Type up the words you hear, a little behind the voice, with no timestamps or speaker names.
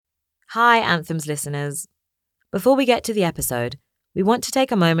Hi, Anthems listeners. Before we get to the episode, we want to take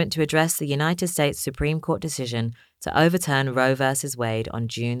a moment to address the United States Supreme Court decision to overturn Roe v. Wade on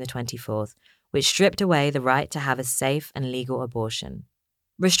June the 24th, which stripped away the right to have a safe and legal abortion.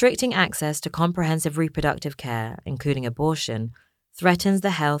 Restricting access to comprehensive reproductive care, including abortion, threatens the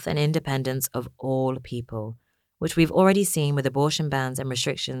health and independence of all people, which we've already seen with abortion bans and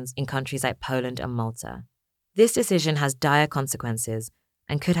restrictions in countries like Poland and Malta. This decision has dire consequences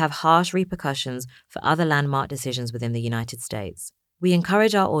and could have harsh repercussions for other landmark decisions within the United States. We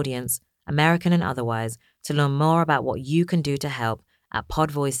encourage our audience, American and otherwise, to learn more about what you can do to help at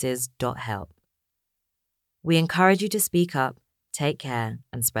podvoices.help. We encourage you to speak up, take care,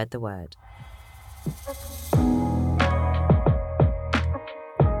 and spread the word.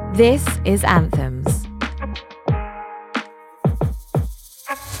 This is Anthems.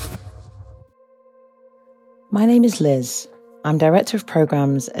 My name is Liz. I'm Director of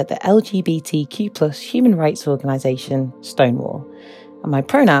Programmes at the LGBTQ+ human rights organisation Stonewall, and my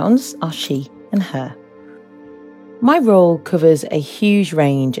pronouns are she and her. My role covers a huge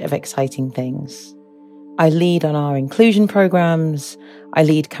range of exciting things. I lead on our inclusion programmes, I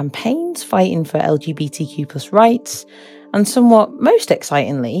lead campaigns fighting for LGBTQ+ rights, and somewhat most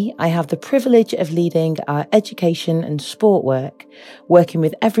excitingly, I have the privilege of leading our education and sport work, working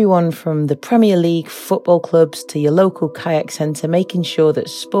with everyone from the Premier League football clubs to your local kayak centre, making sure that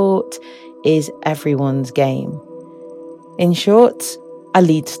sport is everyone's game. In short, I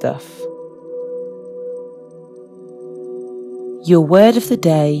lead stuff. Your word of the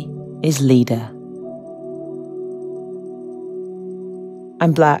day is leader.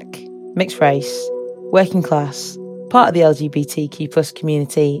 I'm black, mixed race, working class, part of the LGBTQ+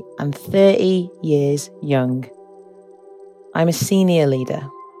 community, and 30 years young. I'm a senior leader.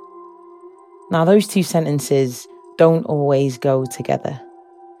 Now, those two sentences don't always go together.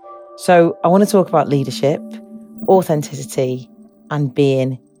 So I want to talk about leadership, authenticity, and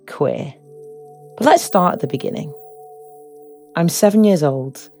being queer. But let's start at the beginning. I'm 7 years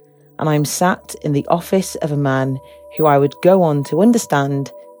old, and I'm sat in the office of a man who I would go on to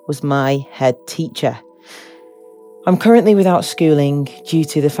understand was my head teacher. I'm currently without schooling due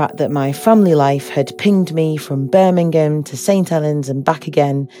to the fact that my family life had pinged me from Birmingham to St Helens and back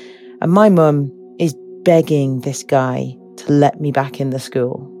again, and my mum is begging this guy to let me back in the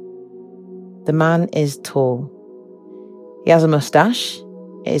school. The man is tall. He has a moustache.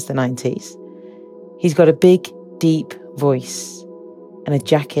 It is the 90s. He's got a big, deep voice and a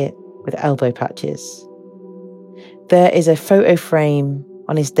jacket with elbow patches. There is a photo frame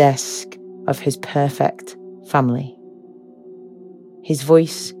on his desk of his perfect family. His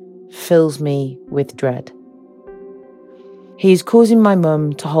voice fills me with dread. He is causing my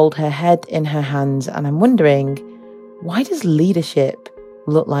mum to hold her head in her hands, and I'm wondering, why does leadership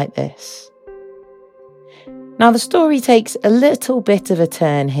look like this? Now, the story takes a little bit of a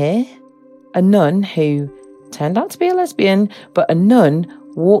turn here. A nun who turned out to be a lesbian, but a nun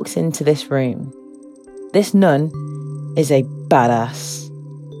walks into this room. This nun is a badass.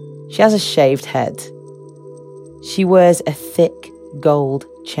 She has a shaved head. She wears a thick gold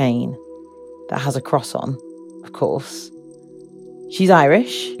chain that has a cross on, of course. She's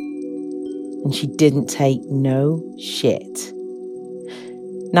Irish, and she didn't take no shit.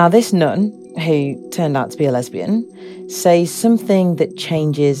 Now, this nun, who turned out to be a lesbian, says something that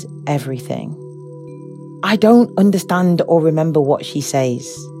changes everything. I don't understand or remember what she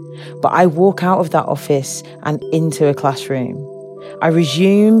says, but I walk out of that office and into a classroom. I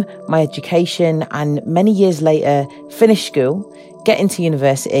resume my education and many years later finish school, get into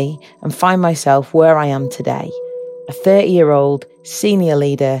university and find myself where I am today, a 30-year-old senior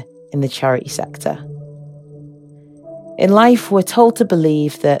leader in the charity sector. In life, we're told to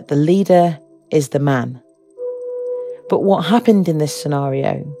believe that the leader is the man. But what happened in this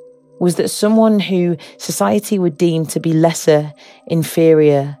scenario was that someone who society would deem to be lesser,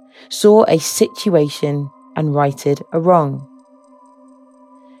 inferior, saw a situation and righted a wrong.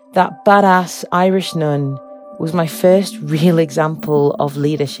 That badass Irish nun was my first real example of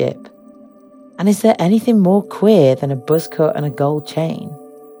leadership. And is there anything more queer than a buzz cut and a gold chain?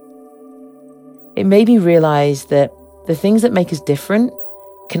 It made me realise that the things that make us different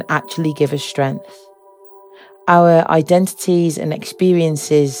can actually give us strength. Our identities and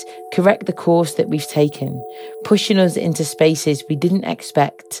experiences correct the course that we've taken, pushing us into spaces we didn't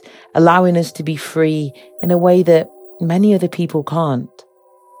expect, allowing us to be free in a way that many other people can't.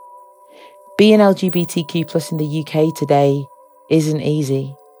 Being LGBTQ+ in the UK today isn't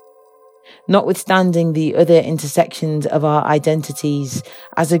easy. Notwithstanding the other intersections of our identities,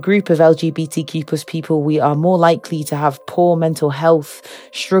 as a group of LGBTQ plus people, we are more likely to have poor mental health,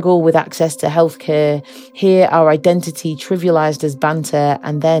 struggle with access to healthcare, hear our identity trivialised as banter,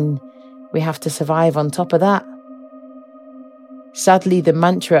 and then we have to survive on top of that. Sadly, the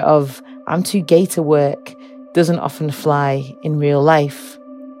mantra of "I'm too gay to work" doesn't often fly in real life.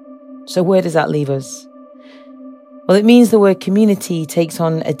 So where does that leave us? Well, it means the word community takes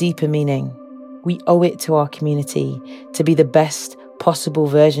on a deeper meaning. We owe it to our community to be the best possible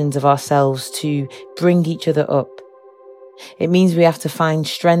versions of ourselves, to bring each other up. It means we have to find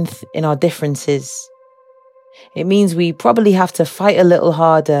strength in our differences. It means we probably have to fight a little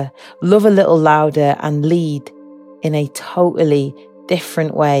harder, love a little louder, and lead in a totally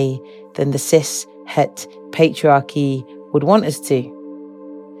different way than the cis-het patriarchy would want us to.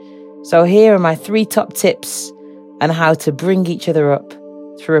 So here are my 3 top tips on how to bring each other up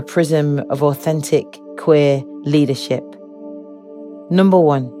through a prism of authentic queer leadership. Number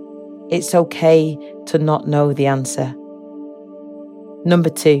 1, it's okay to not know the answer. Number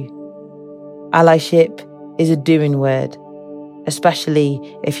 2, allyship is a doing word, especially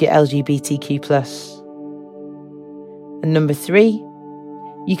if you're LGBTQ+. And number 3,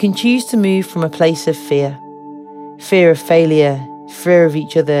 you can choose to move from a place of fear of failure, fear of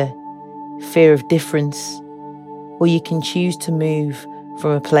each other, fear of difference, or you can choose to move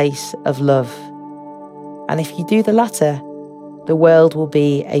from a place of love. And if you do the latter, the world will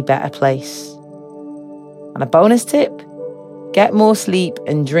be a better place. And a bonus tip, get more sleep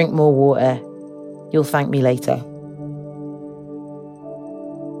and drink more water. You'll thank me later.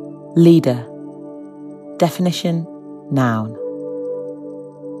 Leader. Definition, noun.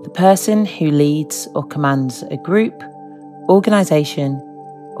 The person who leads or commands a group, organisation,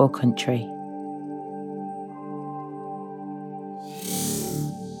 or country.